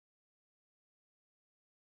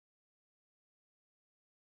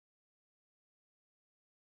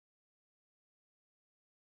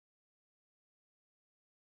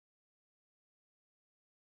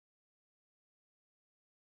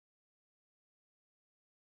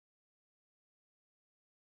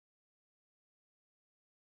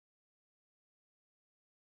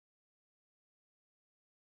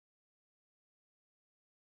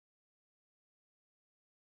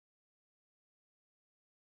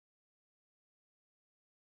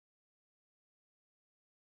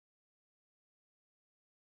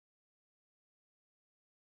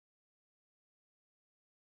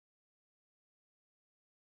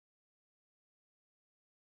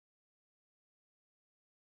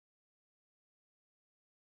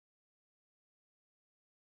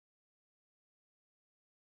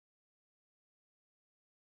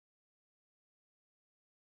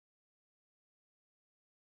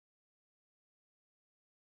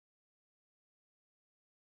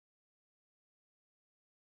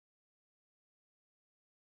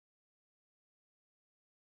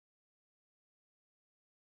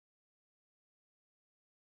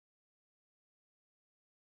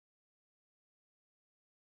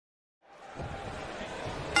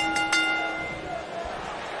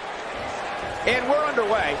And we're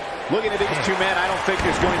underway. Looking at these two men, I don't think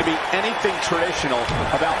there's going to be anything traditional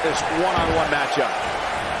about this one-on-one matchup.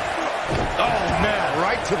 Oh, man,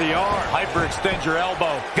 right to the arm. Hyperextend your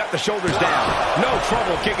elbow. Got the shoulders down. No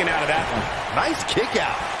trouble kicking out of that one. Nice kick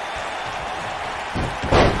out.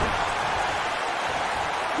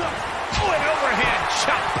 Oh, an overhand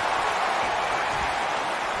chop.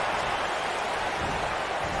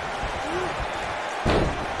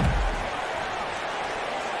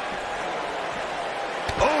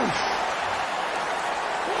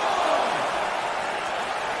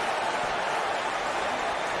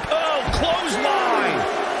 Clothesline.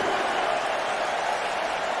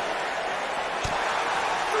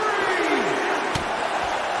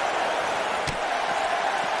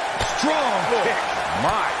 Strong kick.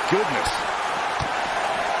 My goodness.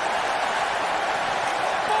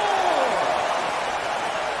 4,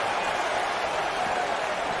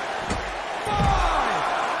 5,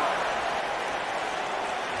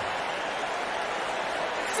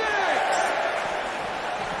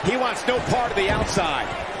 6. He wants no part of the outside.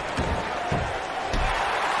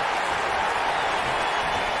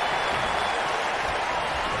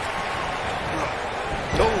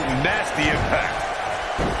 Nasty impact.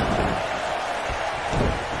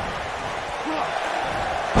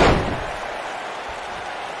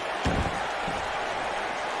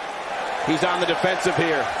 He's on the defensive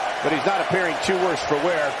here, but he's not appearing too worse for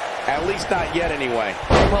wear, at least not yet anyway.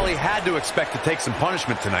 Well, he had to expect to take some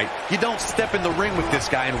punishment tonight. You don't step in the ring with this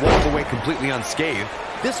guy and walk away completely unscathed.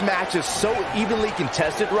 This match is so evenly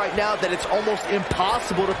contested right now that it's almost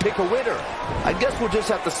impossible to pick a winner. I guess we'll just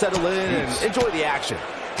have to settle in and enjoy the action.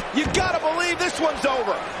 You gotta believe this one's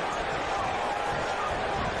over.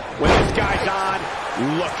 When this guy's on,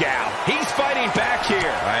 look out. He's fighting back here.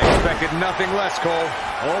 I expected nothing less, Cole.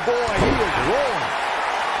 Oh boy, he is rolling.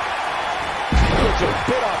 He looks a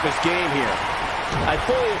bit off his game here. I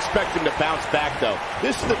fully expect him to bounce back, though.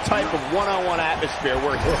 This is the type of one-on-one atmosphere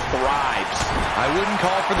where he thrives. I wouldn't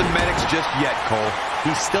call for the medics just yet, Cole.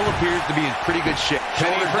 He still appears to be in pretty good shape.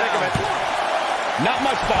 Penny predicament. Not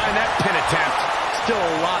much behind that pin attempt. Still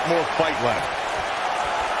a lot more fight left.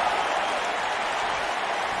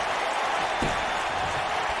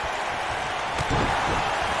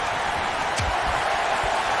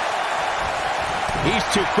 He's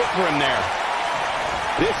too quick for him there.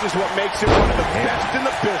 This is what makes him one of the best in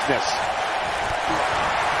the business.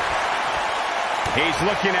 He's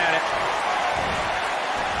looking at it.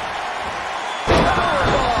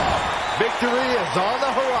 Victory is on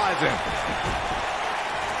the horizon.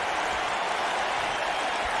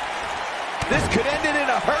 This could end it in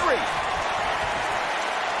a hurry.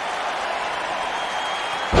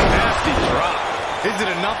 Nasty drop. Is it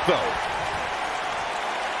enough, though?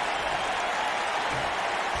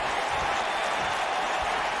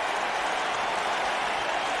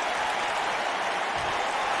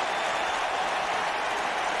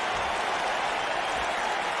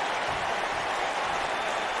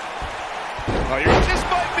 Oh, this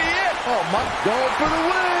might be it. Oh, my, going for the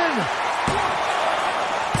win.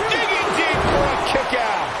 Digging deep for a kick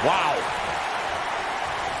out. Wow.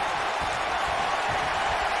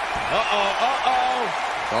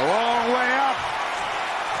 A long way up.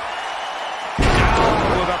 Down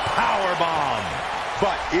with a power bomb.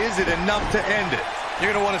 But is it enough to end it?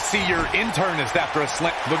 You're going to want to see your internist after a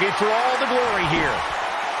slam. Looking for all the glory here.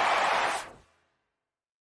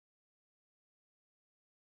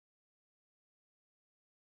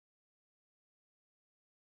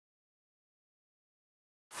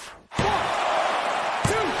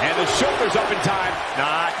 And the shoulder's up in time.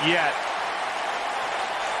 Not yet.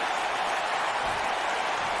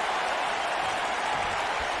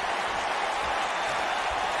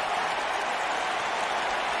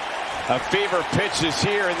 A fever pitch is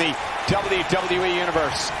here in the WWE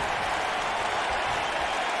Universe.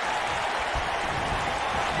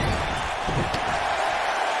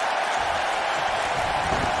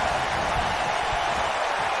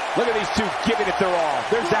 Look at these two giving it their all.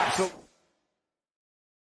 There's absolute...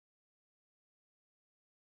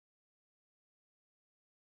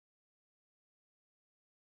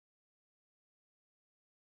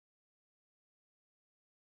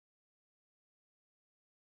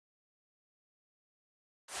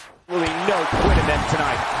 Really no quit in them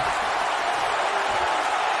tonight.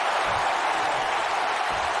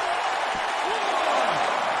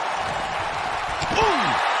 Boom!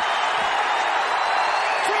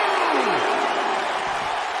 2, 3.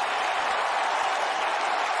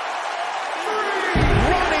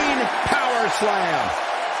 Running power slam.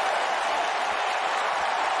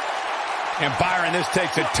 And Byron, this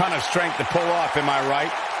takes a ton of strength to pull off, am I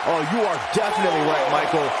right? Oh, you are definitely right,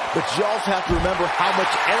 Michael. But you also have to remember how much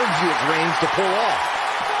energy it drains to pull off.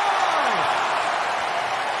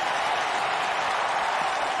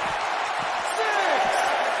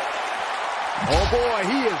 Oh, boy,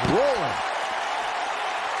 he is rolling.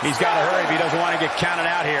 He's got to hurry if he doesn't want to get counted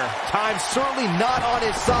out here. Time's certainly not on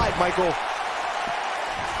his side, Michael.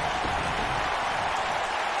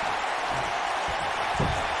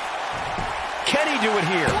 Can he do it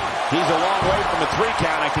here? He's a long way from a 3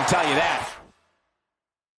 count, I can tell you that.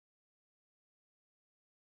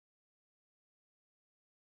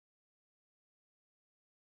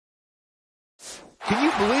 Can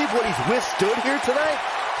you believe what he's withstood here tonight?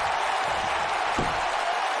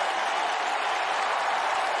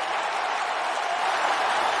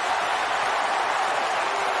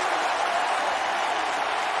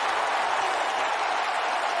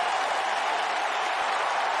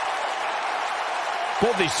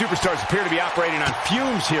 Both these superstars appear to be operating on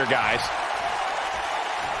fumes here, guys.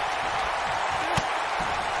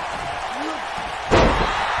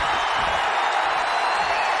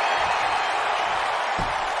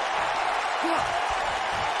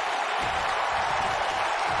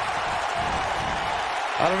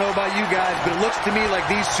 I don't know about you guys, but it looks to me like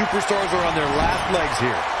these superstars are on their last legs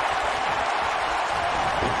here.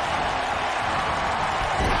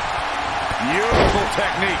 Beautiful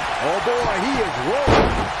technique. Oh, boy, he is rolling.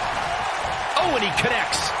 Oh, and he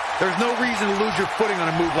connects. There's no reason to lose your footing on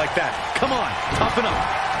a move like that. Come on, toughen up.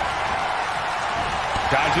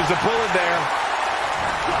 Dodges a bullet there.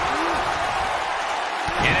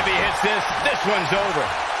 And if he hits this one's over.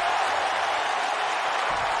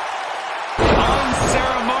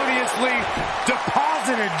 Unceremoniously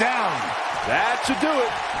deposited down. That should do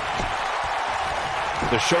it.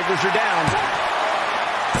 The shoulders are down.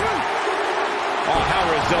 Oh, how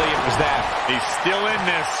resilient was that? He's still in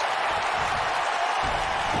this.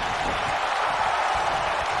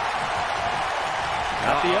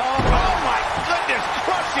 Oh, my goodness,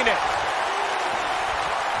 crushing it.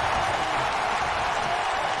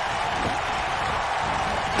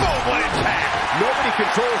 Oh, what impact. Nobody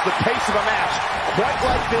controls the pace of a match quite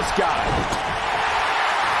like this guy.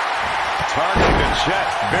 Targeting the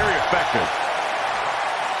chest, very effective.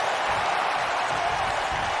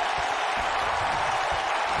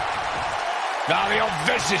 Now the old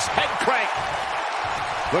vicious head crank.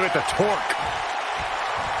 Look at the torque.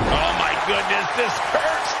 Oh, my goodness, this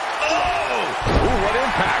hurts. Oh! Ooh, what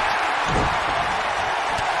impact.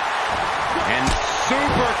 And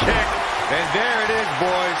super kick. And there it is,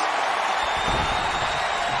 boys.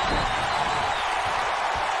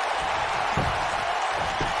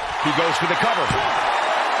 He goes for the cover.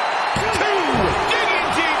 2! Digging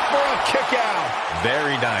deep for a kick out.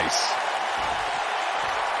 Very nice.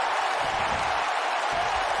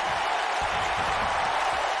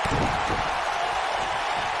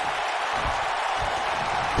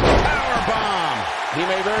 He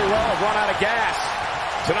may very well have run out of gas.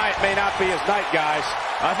 Tonight may not be his night, guys.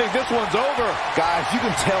 I think this one's over. Guys, you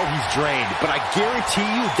can tell he's drained, but I guarantee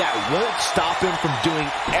you that won't stop him from doing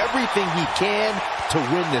everything he can to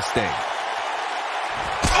win this thing.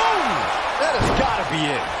 Oh! That has got to be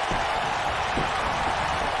it.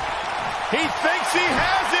 He thinks he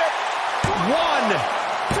has it. 1,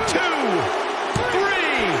 2,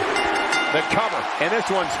 3. The cover, and this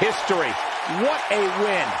one's history. What a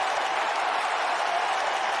win.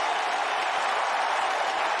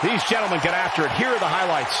 These gentlemen get after it. Here are the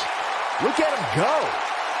highlights. Look at him go.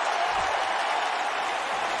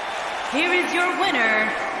 Here is your winner,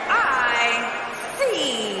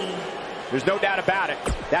 IC. There's no doubt about it.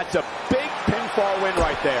 That's a big pinfall win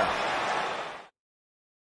right there.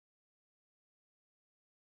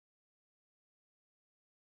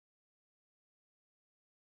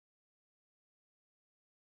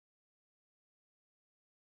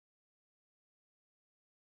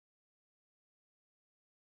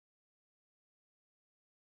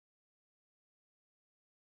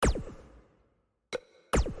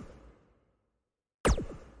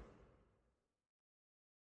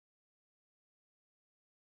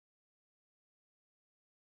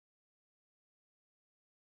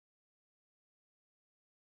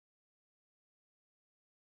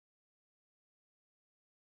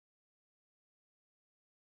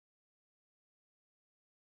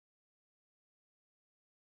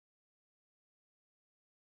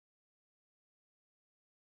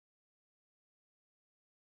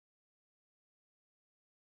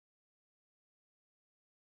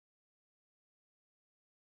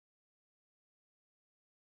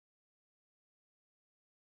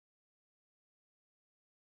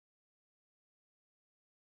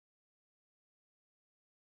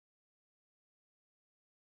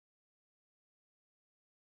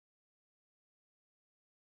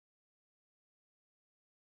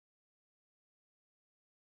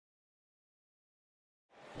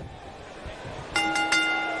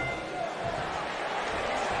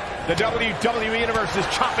 The WWE Universe is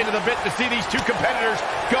chomping to the bit to see these two competitors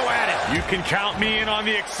go at it. You can count me in on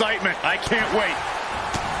the excitement. I can't wait.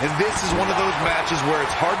 And this is one of those matches where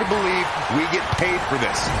it's hard to believe we get paid for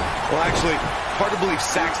this. Well, actually, hard to believe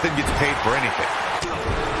Saxton gets paid for anything.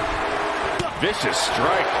 Vicious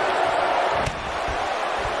strike.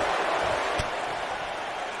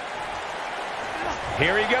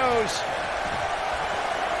 Here he goes.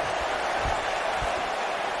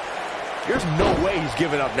 There's no way he's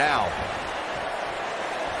giving up now.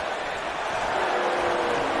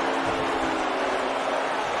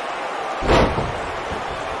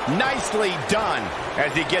 Nicely done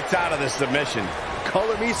as he gets out of the submission.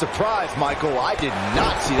 Color me surprised, Michael. I did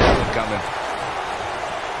not see that one coming.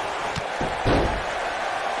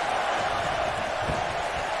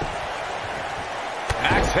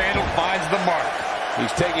 Axe handle finds the mark.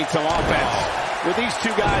 He's taking some offense. With these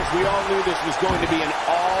two guys, we all knew this was going to be an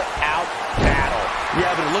all-out battle. Yeah,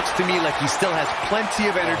 but it looks to me like he still has plenty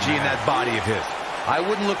of energy in that body of his. I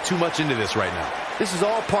wouldn't look too much into this right now. This is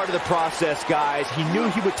all part of the process, guys. He knew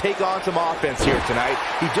he would take on some offense here tonight.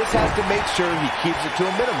 He just has to make sure he keeps it to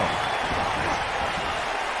a minimum.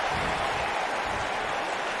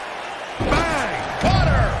 Bang!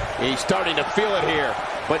 Butter! He's starting to feel it here.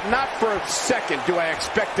 But not for a second do I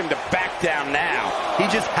expect him to back down now. He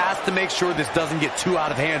just has to make sure this doesn't get too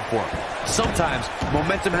out of hand for him. Sometimes,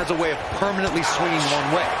 momentum has a way of permanently swinging one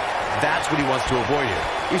way. That's what he wants to avoid here.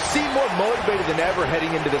 You seem more motivated than ever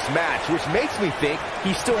heading into this match, which makes me think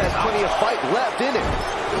he still has plenty of fight left in him.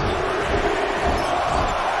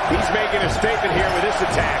 He's making a statement here with this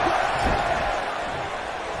attack.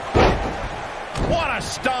 What a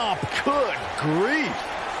stomp. Good grief.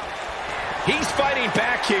 He's fighting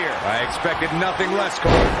back here. I expected nothing less, Cole.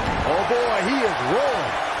 Oh, boy, he is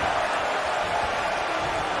rolling.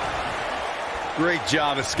 Great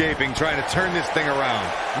job escaping, trying to turn this thing around.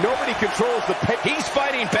 Nobody controls the pace. He's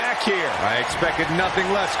fighting back here. I expected nothing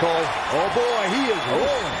less, Cole. Oh, boy, he is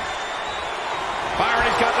rolling. Byron,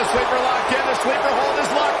 he's got the sleeper locked in. The sleeper hold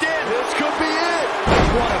is locked in. This could be it.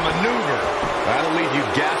 What a maneuver. That'll leave you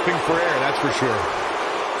gasping for air, that's for sure.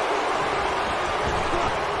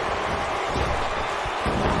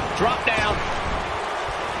 Drop down.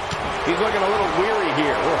 He's looking a little weary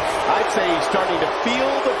here. I'd say he's starting to feel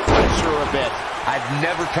the pressure a bit. I'd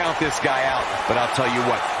never count this guy out, but I'll tell you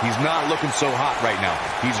what, he's not looking so hot right now.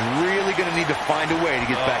 He's really going to need to find a way to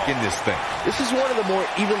get back in this thing. This is one of the more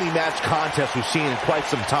evenly matched contests we've seen in quite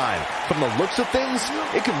some time. From the looks of things,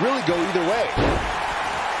 it could really go either way.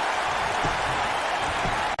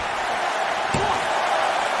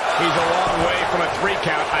 He's a long way from a 3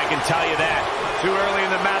 count, I can tell you that. Too early in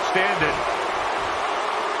the match to end it.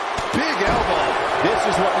 Big elbow. This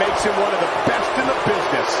is what makes him one of the best in the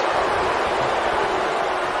business.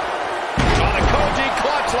 On a Koji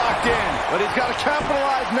clutch locked in. But he's got to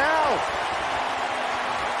capitalize now.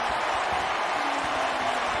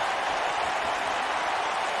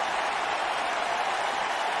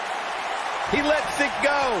 He lets it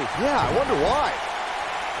go. Yeah, I wonder why.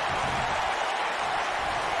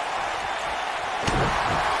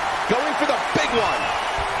 Going for the big one.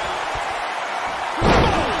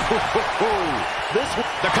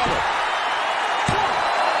 The cover.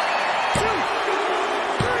 1, 2,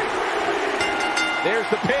 3. There's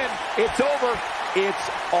the pin. It's over. It's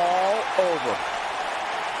all over.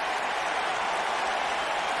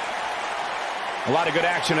 A lot of good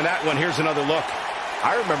action in that one. Here's another look.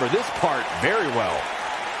 I remember this part very well.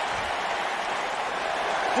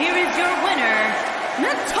 Here is your winner,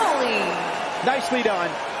 Natoli. Nicely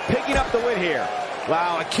done. Picking up the win here.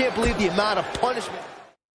 Wow, I can't believe the amount of punishment.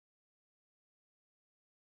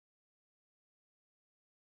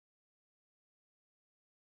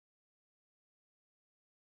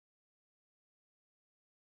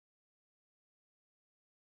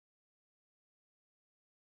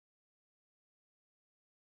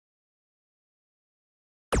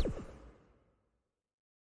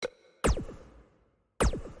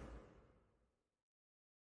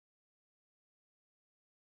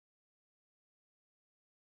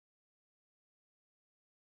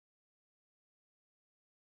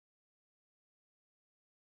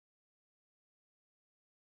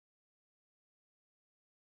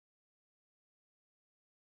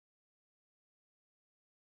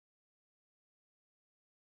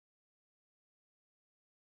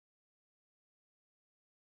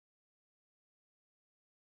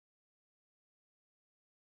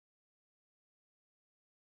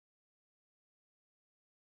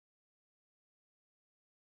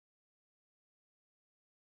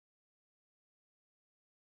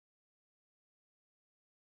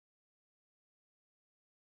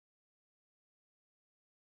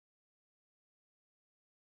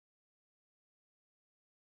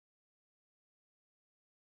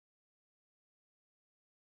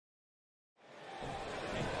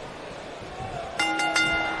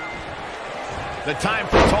 The time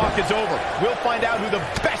for talk is over. We'll find out who the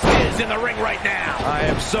best is in the ring right now. I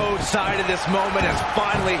am so excited this moment is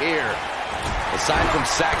finally here. Aside from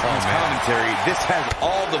Saxton's commentary, this has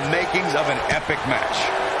all the makings of an epic match.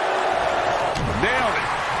 Nailed it.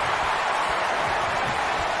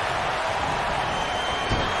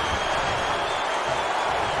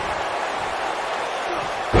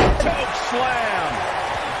 Choke slam.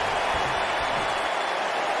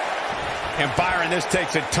 And Byron, this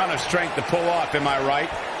takes a ton of strength to pull off, am I right?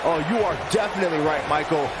 Oh, you are definitely right,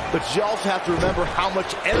 Michael. But you also have to remember how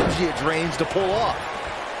much energy it drains to pull off.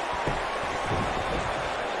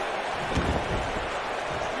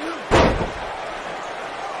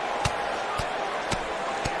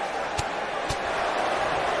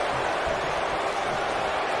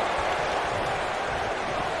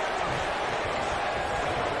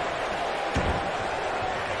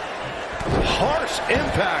 Harsh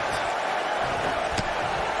impact.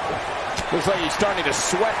 Looks like he's starting to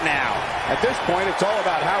sweat now. At this point, it's all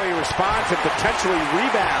about how he responds and potentially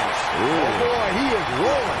rebounds. Oh, boy, he is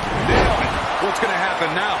rolling. Nailed it. What's going to happen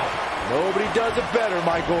now? Nobody does it better,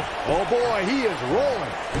 Michael. Oh, boy, he is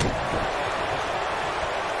rolling.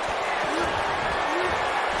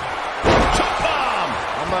 Chop bomb.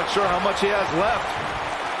 I'm not sure how much he has left.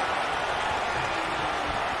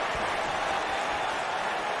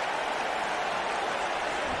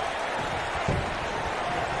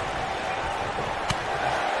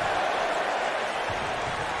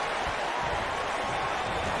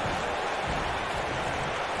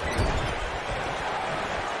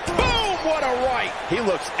 What a right. He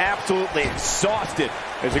looks absolutely exhausted.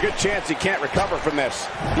 There's a good chance he can't recover from this.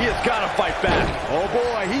 He has got to fight back. Oh,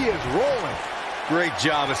 boy, he is rolling. Great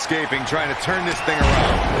job escaping, trying to turn this thing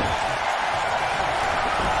around.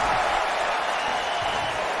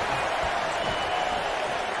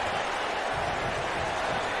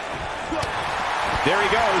 There he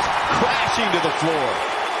goes, crashing to the floor.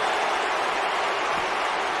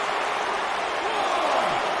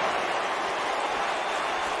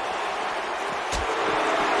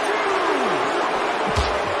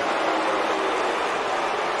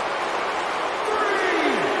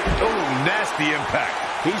 Nasty impact.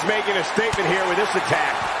 He's making a statement here with this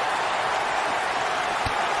attack.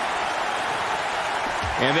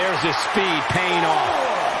 And there's his speed paying off.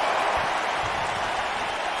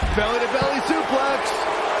 Belly-to-belly suplex.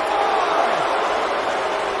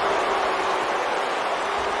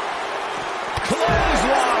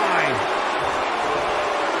 Clothesline.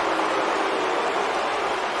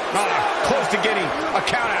 Close to getting a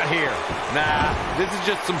count out here. Nah, this is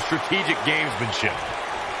just some strategic gamesmanship.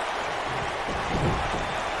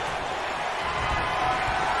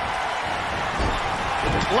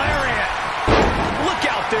 Lariat. Look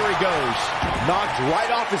out, there he goes. Knocked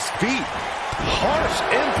right off his feet. Harsh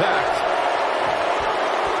impact.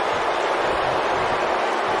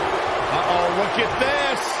 Uh-oh, look at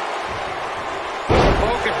this.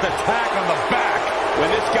 Focused attack on the back. When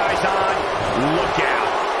this guy's on, look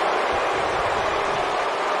out.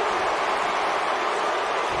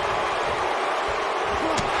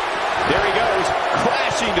 There he goes,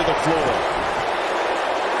 crashing to the floor.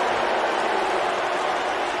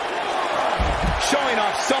 Showing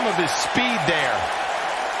off some of his speed there.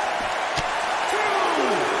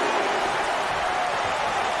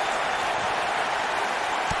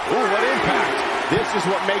 Ooh, what impact. This is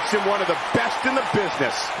what makes him one of the best in the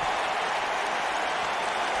business.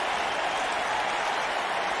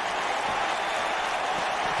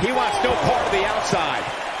 He wants no part of the outside.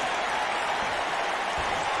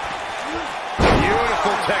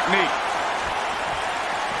 Beautiful technique.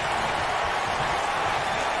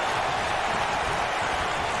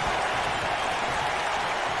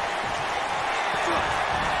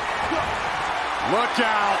 Look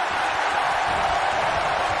out.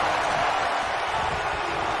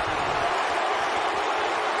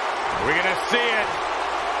 We're going to see it.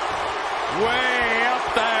 Way up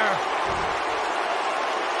there.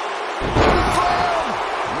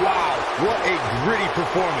 Wow, what a gritty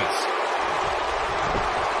performance.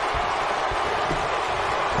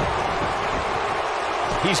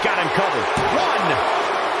 He's got him covered. 1,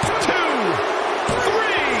 2,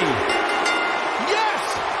 3. Yes!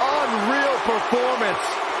 Unreal performance.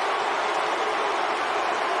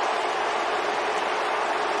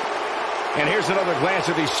 And here's another glance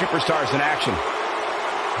at these superstars in action.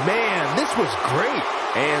 Man, this was great.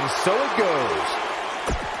 And so it goes.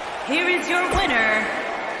 Here is your winner,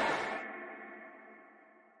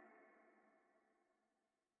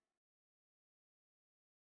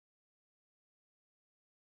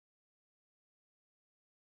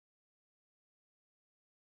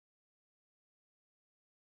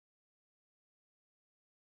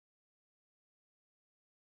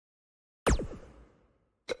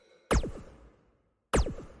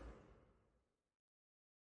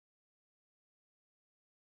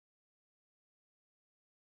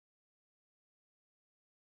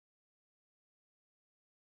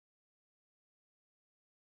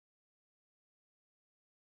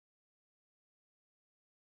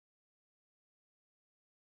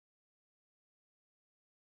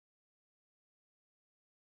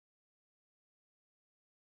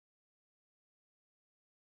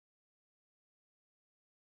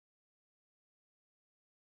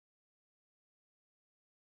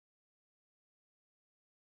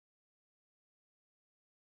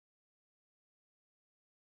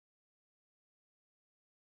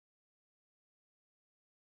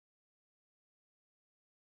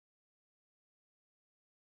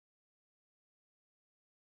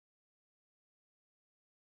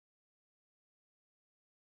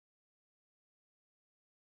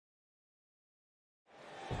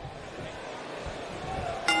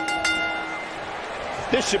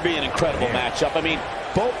 This should be an incredible matchup. I mean,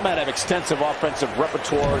 both men have extensive offensive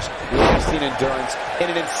repertoires, lasting endurance,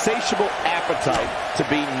 and an insatiable appetite to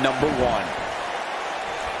be number one.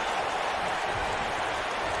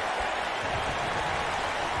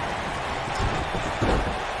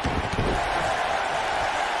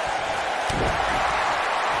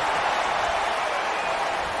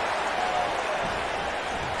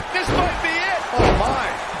 This might be it. Oh,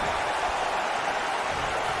 my.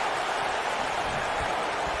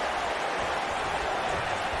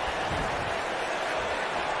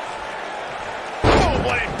 Oh,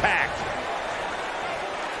 what impact.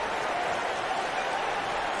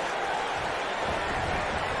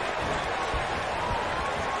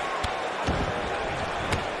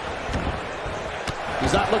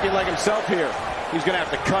 He's not looking like himself here. He's going to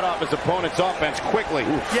have to cut off his opponent's offense quickly.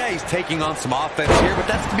 Yeah, he's taking on some offense here, but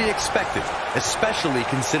that's to be expected, especially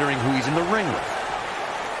considering who he's in the ring with.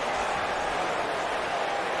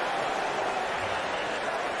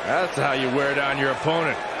 That's how you wear down your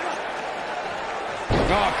opponent.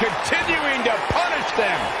 Oh, continuing to punish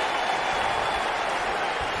them.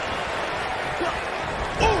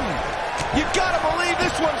 Ooh, you gotta believe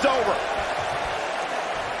this one's over.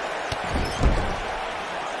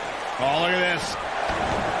 Oh, look at this.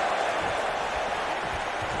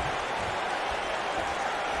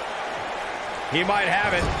 He might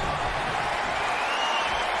have it.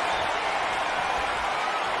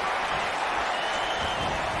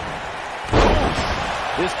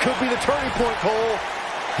 This could be the turning point, Cole.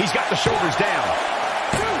 He's got the shoulders down.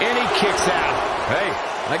 And he kicks out. Hey,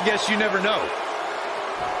 I guess you never know.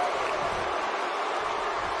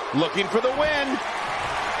 Looking for the win.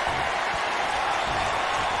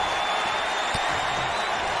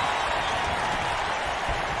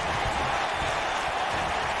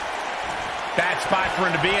 Bad spot for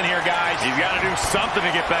him to be in here, guys. He's got to do something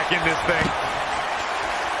to get back in this thing.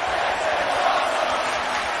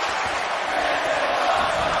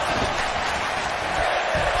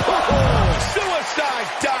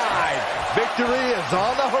 Suicide dive. Victory is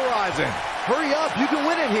on the horizon. Hurry up, you can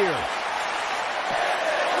win it here.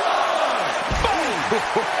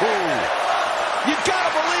 Boom! You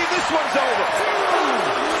gotta believe this one's over.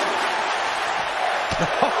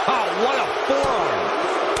 What a forearm.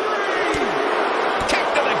 Kick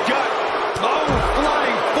to the gut. Oh,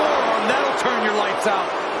 flying forearm. That'll turn your lights out.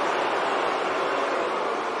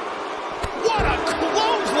 What a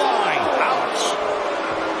clothesline. Ouch.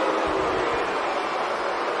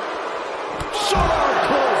 Short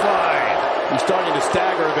clothesline. He's starting to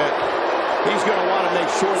stagger a bit. He's going to want to make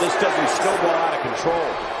sure this doesn't snowball out of control.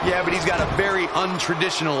 Yeah, but he's got a very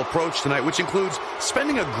untraditional approach tonight, which includes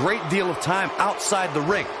spending a great deal of time outside the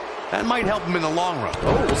ring. That might help him in the long run.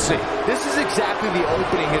 Oh, we'll see. This is exactly the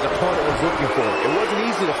opening his opponent was looking for. It wasn't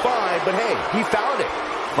easy to find, but hey, he found it.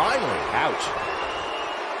 Finally. Ouch.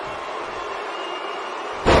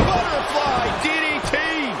 Butterfly DDT.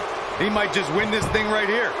 He might just win this thing right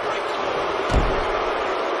here.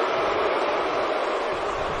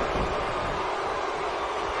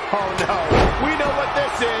 Oh, no. We know what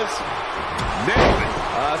this is. Nailed it.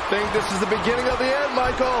 I think this is the beginning of the end,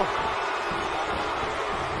 Michael.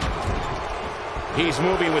 He's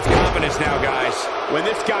moving with confidence now, guys. When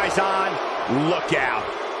this guy's on, look out.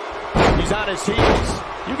 He's on his heels.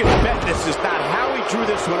 You can bet this is not how he drew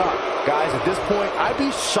this one up. Guys, at this point, I'd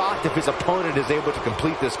be shocked if his opponent is able to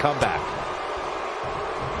complete this comeback.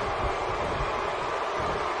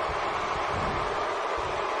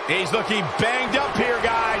 He's looking banged up here,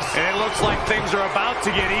 guys. And it looks like things are about to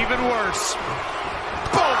get even worse.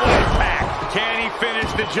 Boom, what impact. Can he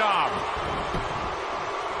finish the job?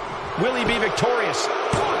 Will he be victorious? 1,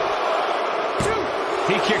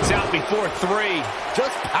 2. He kicks out before 3.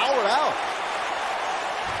 Just power out.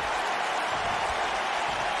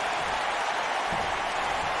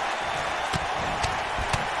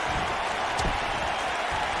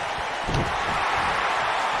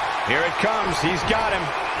 Here it comes. He's got him.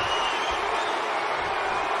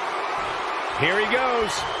 Here he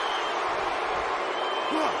goes.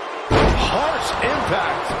 Harsh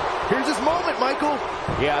impact. Here's his moment, Michael.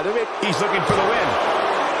 Yeah, He's looking for the win.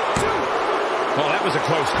 Well, that was a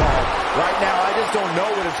close call. right now, I just don't know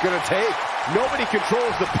what it's going to take. Nobody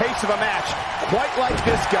controls the pace of a match quite like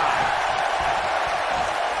this guy.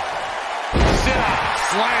 Sit-up,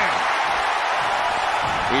 slam.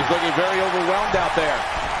 He's looking very overwhelmed out there.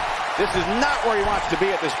 This is not where he wants to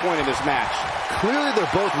be at this point in this match. Clearly,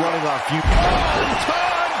 they're both running on fumes.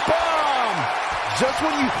 Time bomb! Just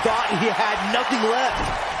when you thought he had nothing left.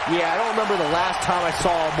 Yeah, I don't remember the last time I saw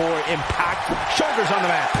a more impactful. Shoulders on the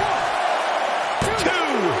mat. 2!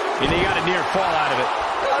 And he got a near fall out of it.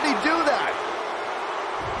 How'd he do that?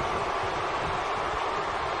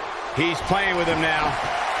 He's playing with him now.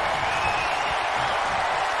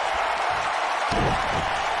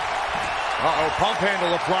 Uh-oh, pump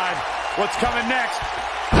handle applied. What's coming next?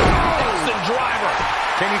 Boston driver.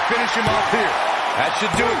 Can he finish him off here? That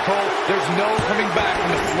should do it, Cole. There's no coming back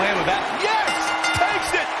from the slam of that. Yes!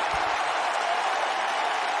 Takes it!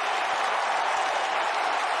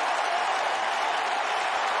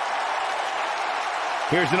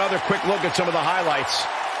 Here's another quick look at some of the highlights.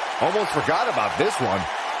 Almost forgot about this one.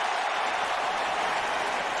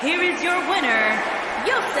 Here is your winner,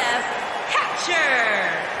 Yosef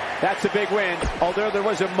Hatcher. That's a big win, although there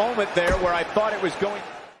was a moment there where I thought it was going...